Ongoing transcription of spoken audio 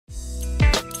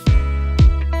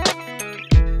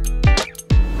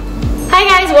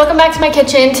welcome back to my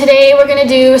kitchen. Today we're gonna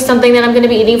do something that I'm gonna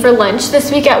be eating for lunch this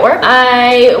week at work.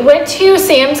 I went to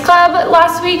Sam's Club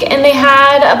last week and they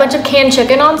had a bunch of canned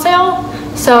chicken on sale.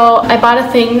 So I bought a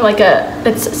thing,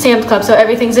 it's Sam's Club, so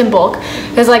everything's in bulk.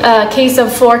 There's like a case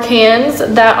of 4 cans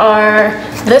that are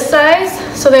this size,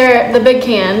 so they're the big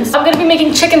cans. I'm gonna be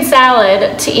making chicken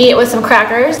salad to eat with some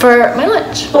crackers for my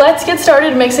lunch. Let's get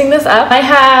started mixing this up. I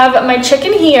have my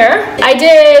chicken here. I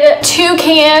did 2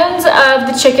 cans of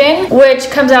the chicken,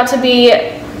 which comes out to be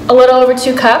a little over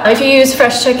 2 cups. If you use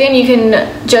fresh chicken, you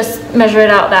can just measure it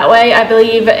out that way. I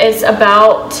believe it's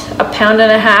about 1.5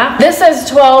 pounds. This says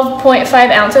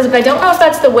 12.5 ounces, but I don't know if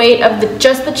that's the weight of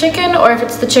just the chicken or if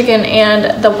it's the chicken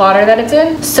and the water that it's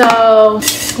in. So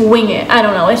wing it. I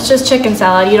don't know. It's just chicken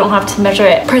salad. You don't have to measure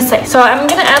it precise. So I'm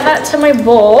gonna add that to my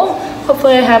bowl.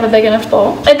 Hopefully I have a big enough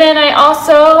bowl. And then I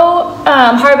also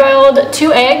hard-boiled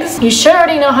 2 eggs. You should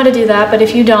already know how to do that, but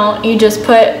if you don't, you just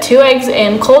put 2 eggs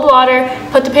in cold water,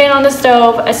 put the pan on the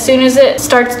stove. As soon as it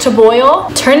starts to boil,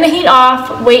 turn the heat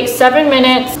off, wait 7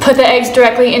 minutes, put the eggs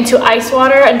directly into ice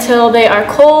water until they are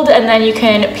cold, and then you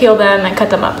can peel them and cut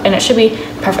them up, and it should be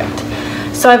perfect.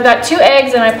 So I've got 2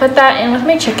 eggs, and I put that in with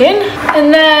my chicken.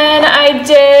 And then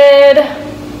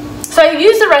So I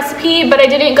used the recipe, but I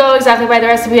didn't go exactly by the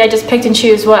recipe. I just picked and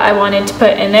choose what I wanted to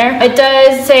put in there. It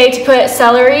does say to put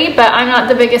celery, but I'm not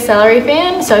the biggest celery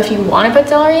fan. So if you want to put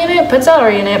celery in it, put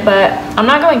celery in it, but I'm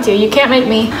not going to. You can't make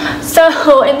me.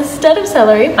 So instead of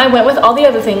celery, I went with all the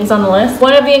other things on the list.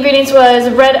 One of the ingredients was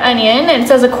red onion, and it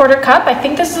says 1/4 cup. I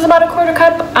think this is about 1/4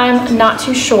 cup. I'm not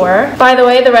too sure. By the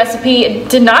way, the recipe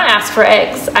did not ask for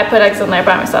eggs. I put eggs in there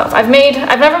by myself. I've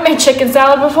never made chicken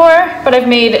salad before, but I've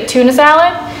made tuna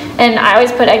salad. And I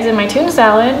always put eggs in my tuna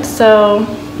salad, so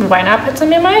why not put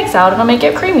some in my egg salad? It'll make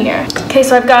it creamier. Okay,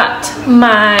 so I've got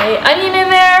my onion in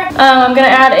there. I'm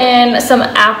gonna add in some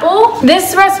apple.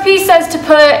 This recipe says to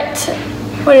put,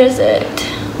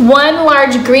 1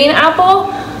 large green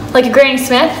apple, like a Granny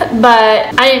Smith, but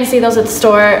I didn't see those at the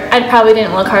store. I probably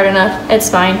didn't look hard enough. It's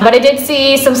fine. But I did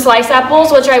see some sliced apples,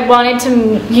 which I wanted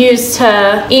to use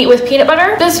to eat with peanut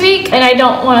butter this week, and I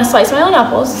don't want to slice my own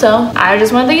apples, so I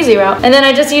just went the easy route. And then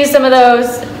I just used some of those,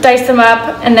 diced them up,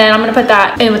 and then I'm gonna put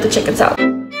that in with the chicken salad.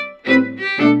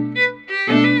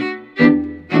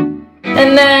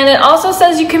 And then it also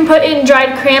says you can put in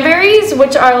dried cranberries,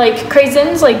 which are like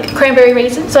craisins, like cranberry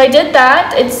raisins. So I did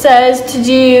that. It says to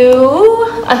do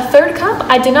 1/3 cup.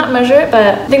 I did not measure it, but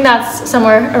I think that's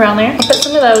somewhere around there. I'll put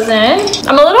some of those in.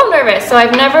 I'm a little nervous. So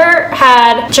I've never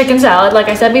had chicken salad, like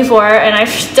I said before, and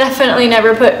I've definitely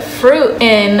never put fruit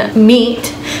in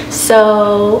meat.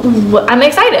 So I'm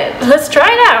excited. Let's try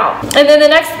it out. And then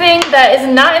the next thing that is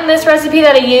not in this recipe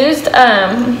that I used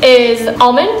is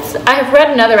almonds. I have read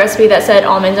another recipe that said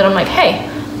almonds, and I'm like, hey,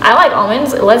 I like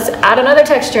almonds. Let's add another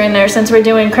texture in there since we're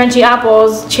doing crunchy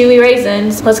apples, chewy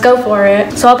raisins. Let's go for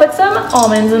it. So I'll put some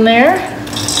almonds in there.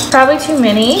 Probably too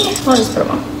many. I'll just put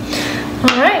them on.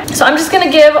 All right, so I'm just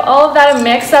gonna give all of that a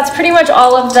mix. That's pretty much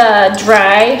all of the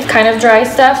kind of dry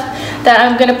stuff that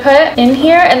I'm gonna put in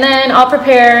here, and then I'll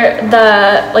prepare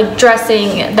the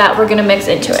dressing that we're gonna mix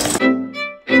into it.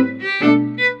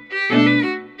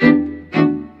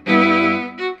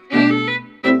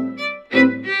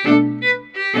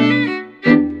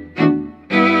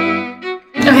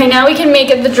 Okay, now we can make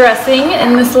the dressing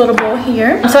in this little bowl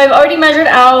here. So I've already measured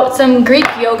out some Greek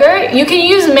yogurt. You can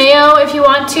use mayo if you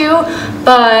want to,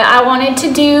 but I wanted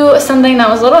to do something that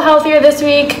was a little healthier this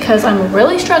week because I'm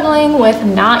really struggling with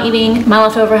not eating my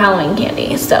leftover Halloween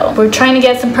candy. So we're trying to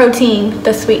get some protein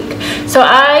this week. So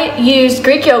I used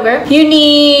Greek yogurt. You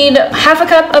need 1/2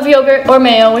 cup of yogurt or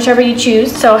mayo, whichever you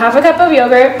choose. So 1/2 cup of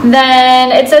yogurt.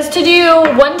 Then it says to do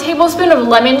 1 tablespoon of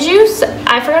lemon juice.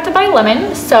 I forgot to buy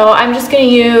lemon, so I'm just gonna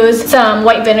use some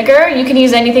white vinegar. You can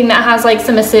use anything that has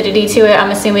some acidity to it,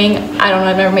 I'm assuming. I don't know,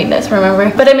 I've never made this,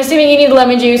 remember? But I'm assuming you need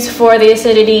lemon juice for the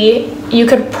acidity. You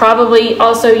could probably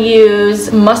also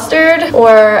use mustard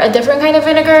or a different kind of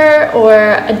vinegar or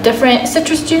a different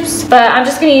citrus juice, but I'm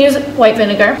just gonna use white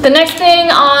vinegar. The next thing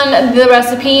on the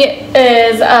recipe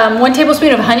is 1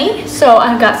 tablespoon of honey. So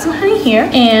I've got some honey here,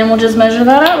 and we'll just measure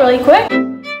that out really quick.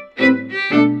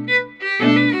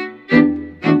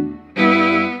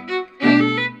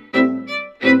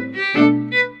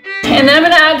 And then I'm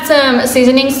gonna add some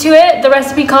seasonings to it. The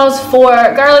recipe calls for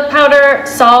garlic powder,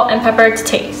 salt, and pepper to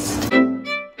taste.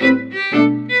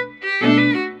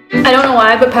 I don't know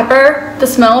why, but pepper, the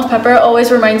smell of pepper always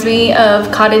reminds me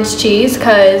of cottage cheese,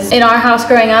 because in our house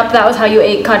growing up, that was how you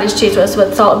ate cottage cheese, was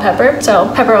with salt and pepper. So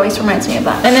pepper always reminds me of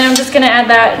that. And then I'm just gonna add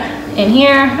that in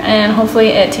here, and hopefully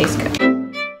it tastes good.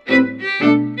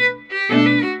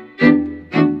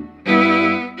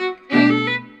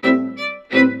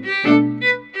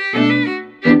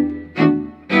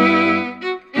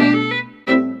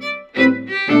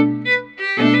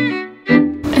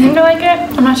 I like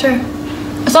it. I'm not sure.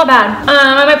 It's not bad.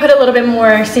 I might put a little bit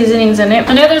more seasonings in it.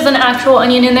 I know there's an actual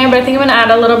onion in there, but I think I'm gonna add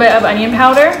a little bit of onion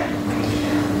powder.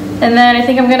 And then I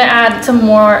think I'm gonna add some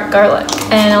more garlic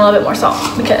and a little bit more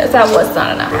salt because that was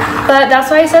not enough. But that's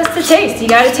why it says to taste. You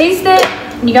gotta taste it.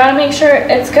 You gotta make sure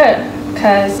it's good.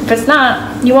 Because if it's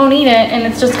not, you won't eat it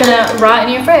and it's just gonna rot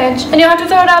in your fridge. And you'll have to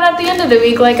throw it out at the end of the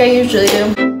week like I usually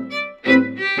do.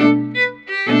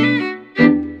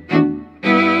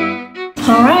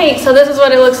 All right, so this is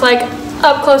what it looks like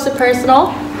up close and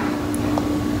personal.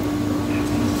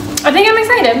 I think I'm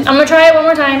excited. I'm gonna try it one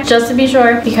more time just to be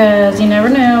sure because you never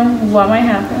know what might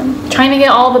happen. Trying to get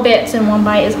all the bits in one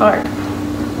bite is hard.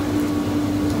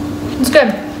 It's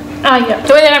good. Yeah.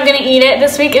 The way that I'm gonna eat it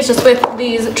this week is just with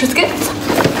these Triscuits.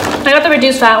 I got the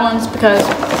reduced fat ones because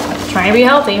I'm trying to be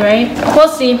healthy, right? We'll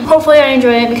see. Hopefully I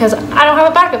enjoy it because I don't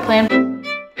have a backup plan.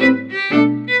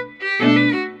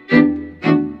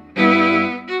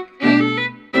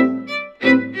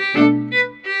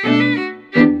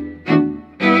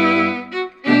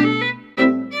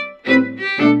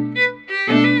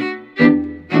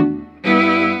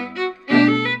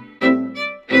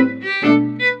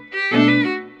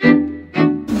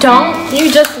 Don't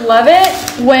you just love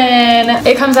it when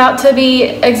it comes out to be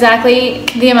exactly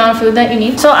the amount of food that you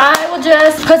need? So I will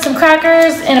just put some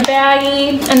crackers in a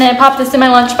baggie and then pop this in my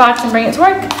lunchbox and bring it to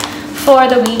work for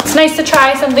the week. It's nice to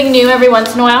try something new every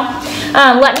once in a while.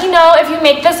 Let me know if you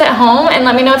make this at home and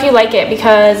let me know if you like it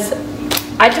because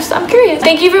I'm curious.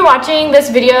 Thank you for watching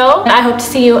this video. I hope to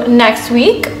see you next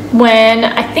week when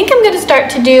I think I'm gonna start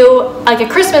to do like a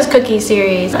Christmas cookie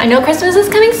series. I know Christmas is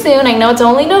coming soon. I know it's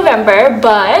only November,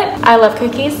 but I love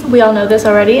cookies. We all know this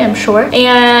already, I'm sure.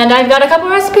 And I've got a couple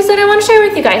recipes that I want to share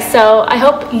with you guys. So I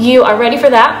hope you are ready for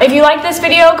that. If you like this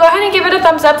video, go ahead and give it a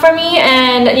thumbs up for me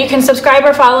and you can subscribe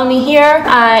or follow me here.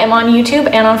 I am on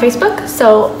YouTube and on Facebook,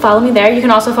 so follow me there. You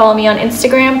can also follow me on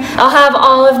Instagram. I'll have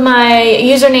all of my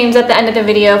usernames at the end of the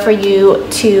video for you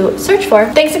to search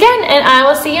for. Thanks again, and I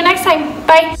will see you next time.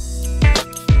 Bye.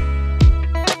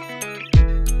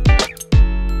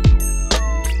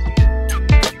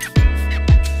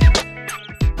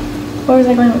 Where was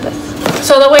I going with this?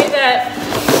 So the way that